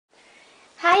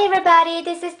Hi everybody,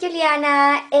 this is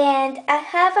Juliana and I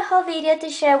have a whole video to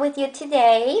share with you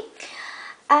today.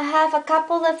 I have a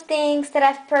couple of things that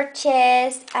I've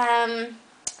purchased.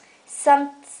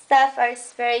 Some stuff are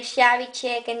very shabby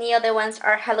chic and the other ones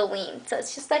are Halloween, so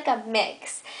it's just like a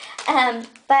mix.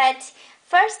 But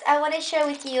first I want to share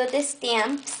with you the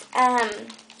stamps.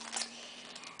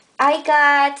 I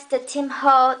got the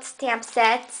Holtz stamp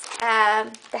sets,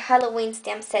 the Halloween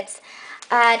stamp sets,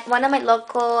 at one of my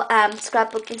local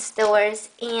scrapbooking stores,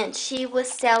 and she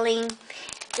was selling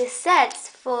the sets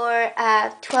for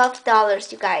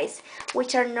 $12, you guys,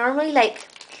 which are normally like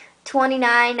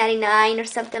 $29.99 or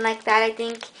something like that, I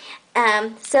think.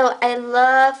 So I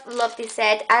love this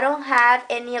set. I don't have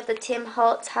any of the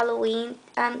Holtz Halloween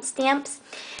stamps.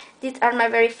 These are my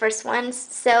very first ones,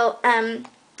 so I'm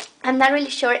not really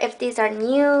sure if these are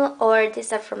new or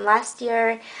these are from last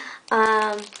year.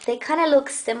 They kind of look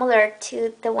similar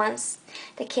to the ones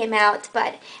that came out,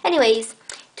 but anyways,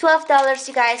 $12,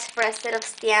 you guys, for a set of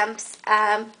stamps.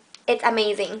 It's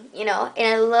amazing, you know,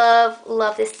 and I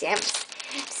love the stamps.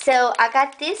 So I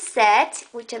got this set,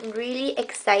 which I'm really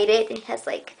excited. It has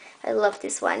like, I love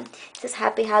this one. It says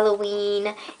Happy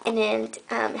Halloween, and then it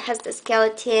has the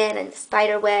skeleton and the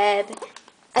spider web.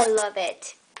 I love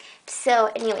it.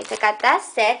 So anyways, I got that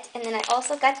set, and then I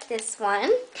also got this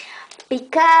one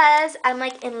because I'm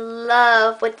like in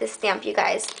love with this stamp, you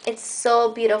guys. It's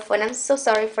so beautiful, and I'm so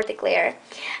sorry for the glare.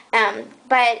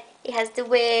 But it has the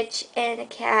witch and a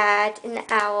cat and the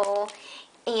owl,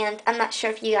 and I'm not sure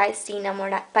if you guys seen them or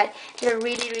not, but they're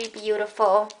really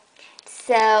beautiful.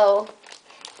 So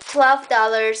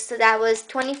 $12, so that was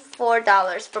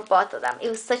 $24 for both of them. It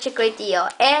was such a great deal,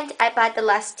 and I bought the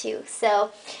last two,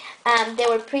 so they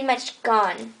were pretty much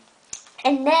gone.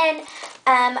 And then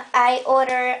I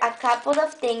ordered a couple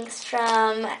of things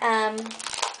from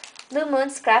Blue Moon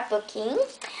Scrapbooking.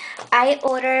 I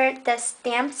ordered the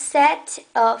stamp set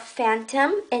of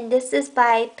Phantom, and this is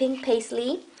by Pink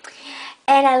Paisley.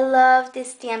 And I love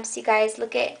these stamps, you guys.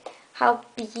 Look at how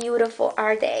beautiful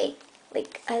are they.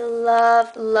 Like, I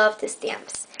love the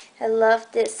stamps. I love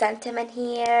this sentiment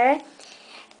here.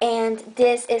 And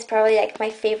this is probably like my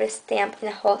favorite stamp in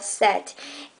the whole set.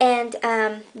 And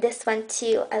this one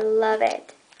too, I love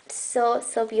it. So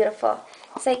beautiful.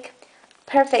 It's like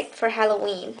perfect for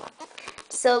Halloween.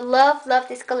 So love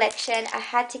this collection. I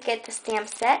had to get the stamp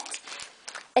set.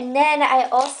 And then I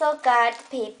also got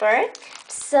paper.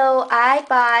 So I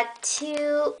bought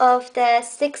two of the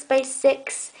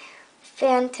 6x6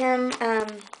 Phantom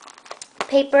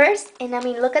papers. And I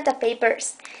mean, look at the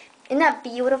papers. Isn't that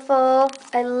beautiful?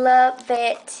 I love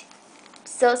it.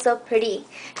 So pretty.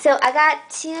 So I got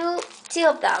two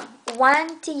of them.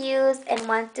 One to use and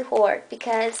one to hoard,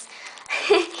 because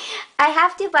I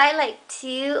have to buy like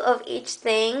two of each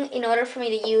thing in order for me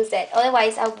to use it.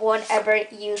 Otherwise, I won't ever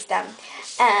use them.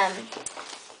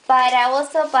 But I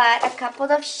also bought a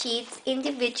couple of sheets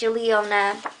individually on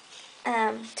a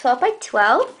 12 by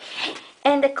 12.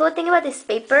 And the cool thing about this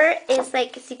paper is,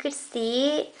 like, as you could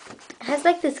see, it has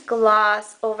like this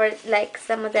gloss over like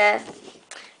some of the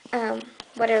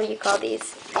whatever you call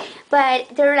these, but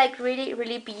they're like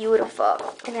really beautiful.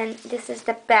 And then this is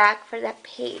the back for that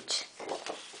page.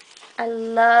 I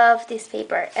love this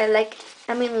paper. I'm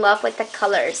in love with the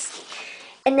colors.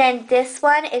 And then this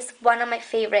one is one of my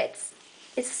favorites.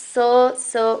 It's so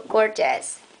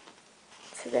gorgeous.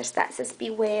 So there's that, says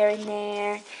beware in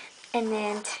there. And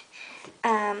then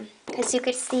as you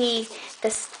could see,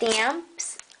 the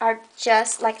stamps are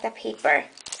just like the paper.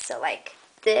 So like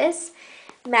this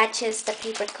matches the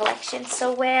paper collection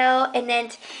so well. And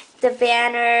then the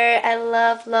banner, I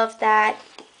love that.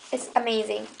 It's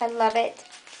amazing. I love it.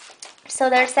 So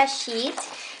there's that sheet.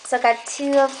 So I got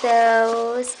two of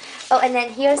those. Oh, and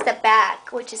then here's the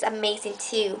back, which is amazing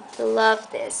too. Love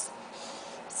this.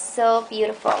 So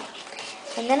beautiful.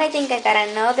 And then I think I got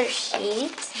another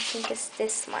sheet. I think it's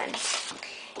this one.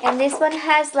 And this one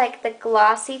has like the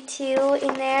glossy too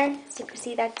in there. So you can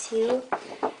see that too.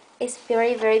 It's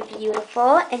very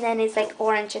beautiful. And then it's like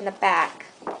orange in the back.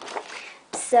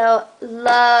 So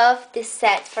love this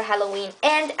set for Halloween.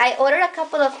 And I ordered a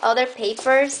couple of other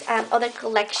papers, other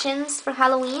collections for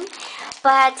Halloween.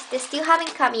 But they still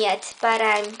haven't come yet. But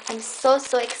I'm so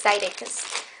excited because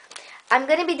I'm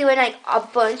going to be doing like a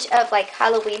bunch of like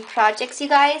Halloween projects, you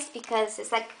guys, because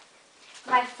it's like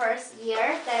my first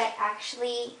year that I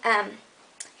actually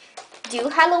do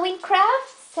Halloween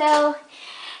crafts. So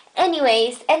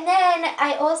anyways, and then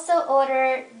I also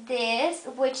ordered this,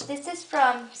 which this is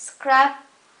from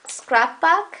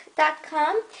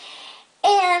scrapbook.com.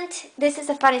 And this is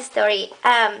a funny story.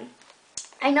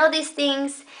 I know these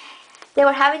things They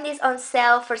were having this on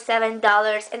sale for $7,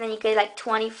 and then you get like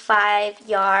 25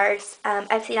 yards.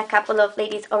 I've seen a couple of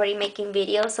ladies already making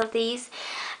videos of these.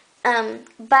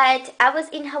 But I was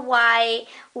in Hawaii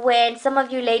when some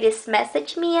of you ladies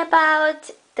messaged me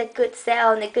about the good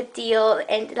sale and the good deal,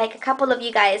 and like a couple of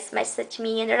you guys messaged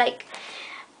me and they're like,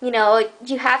 you know,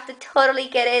 you have to totally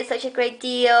get it, such a great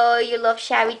deal, you love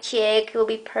shabby chic, it will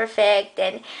be perfect.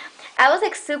 And I was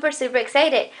like super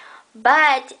excited.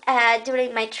 But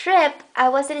during my trip, I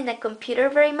wasn't in the computer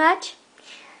very much.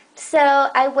 So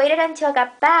I waited until I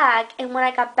got back, and when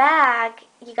I got back,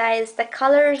 you guys, the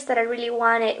colors that I really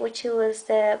wanted, which was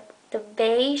the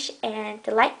beige and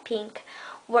the light pink,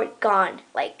 were gone.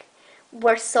 Like,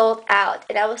 were sold out,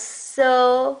 and I was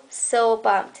so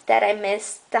bummed that I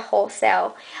missed the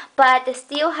wholesale. But they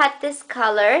still had this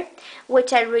color,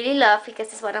 which I really love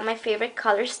because it's one of my favorite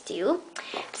colors too.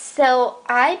 So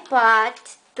I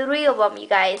bought 3 of them, you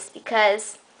guys,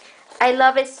 because I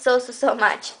love it so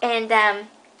much. And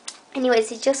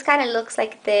anyways, it just kind of looks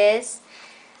like this.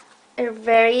 They're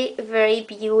very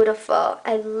beautiful.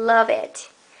 I love it.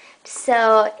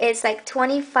 So it's like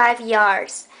 25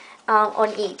 yards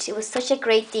on each. It was such a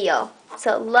great deal.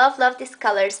 So love these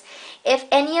colors. If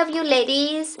any of you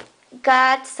ladies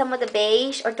got some of the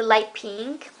beige or the light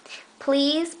pink,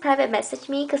 please private message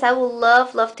me, because I will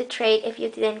love to trade if you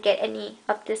didn't get any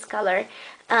of this color,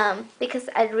 because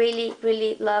I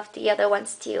really love the other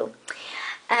ones too.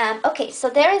 Okay, so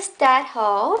there is that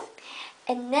haul.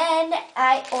 And then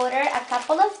I ordered a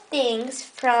couple of things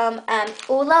from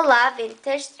Ooh La La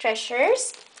Vintage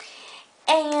Treasures.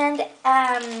 And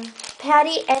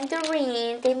Patty and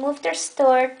Doreen, they moved their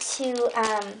store to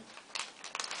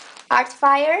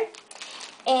Artfire.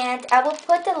 And I will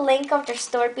put the link of their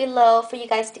store below for you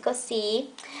guys to go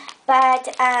see.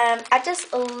 But I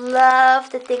just love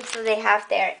the things that they have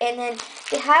there. And then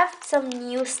they have some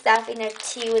new stuff in there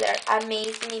too that are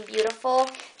amazingly beautiful.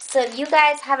 So if you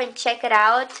guys haven't checked it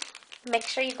out, make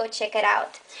sure you go check it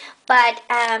out. But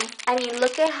I mean,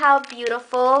 look at how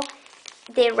beautiful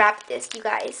they wrapped this, you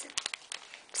guys.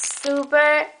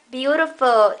 Super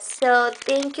beautiful. So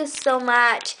thank you so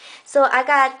much. So I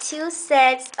got 2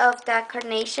 sets of the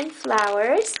carnation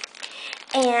flowers,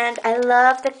 and I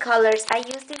love the colors. I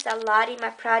use these a lot in my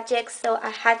projects, so I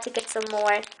had to get some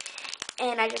more,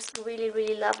 and I just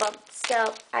really love them.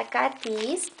 So I got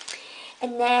these.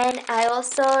 And then I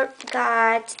also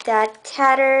got the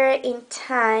Tatter in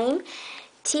Time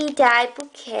tea dye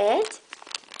bouquet.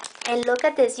 And look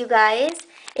at this, you guys.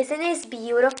 Isn't this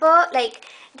beautiful? Like,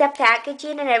 the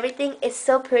packaging and everything is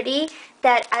so pretty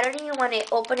that I don't even want to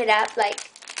open it up. Like,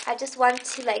 I just want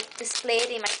to like display it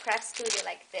in my craft studio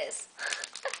like this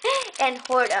and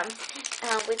hoard them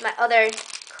with my other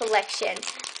collection.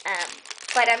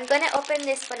 But I'm gonna open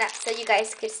this one up so you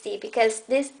guys could see, because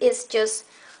this is just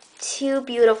too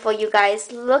beautiful, you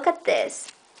guys. Look at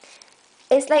this.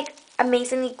 It's like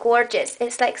amazingly gorgeous.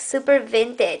 It's like super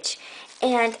vintage.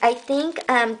 And I think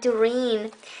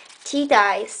Doreen tea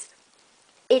dyes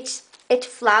each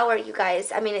flower, you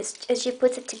guys. I mean, it's, as she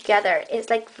puts it together, it's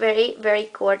like very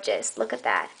gorgeous. Look at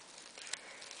that.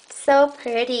 So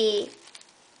pretty.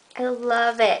 I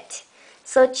love it.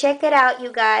 So check it out,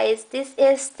 you guys. This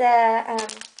is the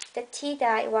tea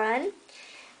dye one.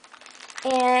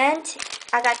 And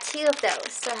I got 2 of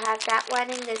those. So I have that one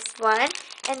and this one.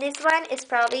 And this one is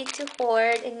probably to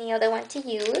hoard and the other one to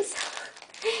use.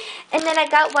 And then I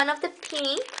got one of the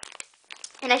pink.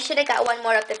 And I should have got one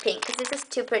more of the pink because this is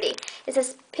too pretty. This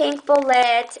is pink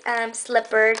bullet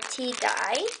slipper tea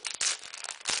dye.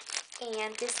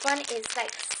 And this one is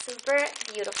like super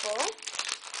beautiful.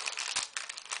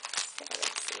 So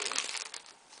let's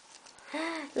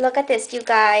see. Look at this, you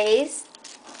guys.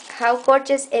 How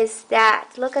gorgeous is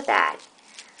that? Look at that.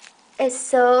 It's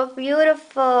so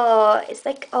beautiful. It's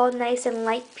like all nice and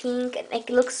light pink, and it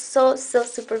looks so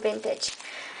super vintage.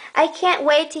 I can't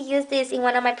wait to use this in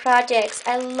one of my projects.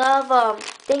 I love them.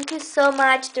 Thank you so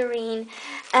much, Doreen.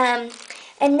 And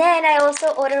then I also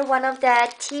ordered one of the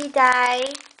tea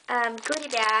dye goodie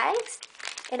bags,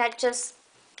 and I just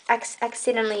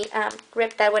accidentally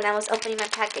ripped that when I was opening my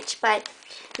package. But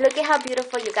look at how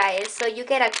beautiful, you guys. So you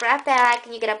get a grab bag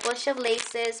and you get a bunch of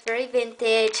laces, very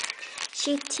vintage.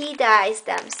 She tea dyes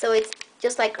them, so it's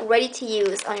just like ready to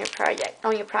use on your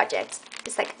projects.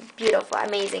 It's like beautiful,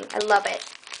 amazing. I love it.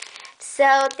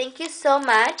 So thank you so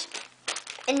much.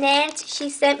 And then she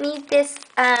sent me this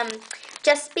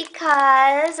just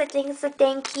because. I think it's a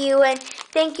thank you, and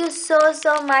thank you so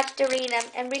much, Doreen.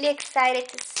 I'm really excited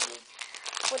to see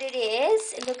what it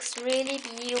is. It looks really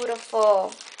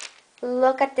beautiful.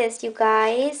 Look at this, you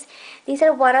guys. These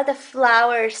are one of the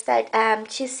flowers that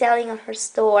she's selling on her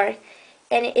store.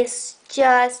 and it is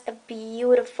just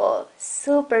beautiful,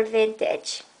 super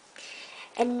vintage.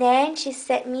 And then she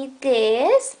sent me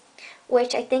this,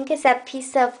 which I think is a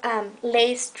piece of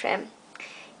lace trim,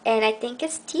 and I think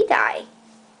it's tea dye.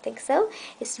 I think so.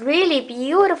 It's really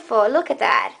beautiful. Look at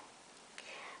that.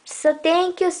 So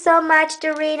thank you so much,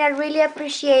 Doreen. I really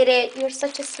appreciate it. You're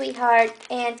such a sweetheart.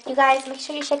 And you guys, make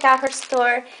sure you check out her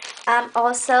store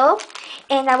also.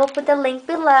 And I will put the link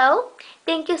below.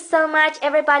 Thank you so much,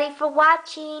 everybody, for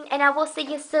watching. And I will see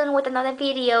you soon with another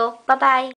video. Bye-bye.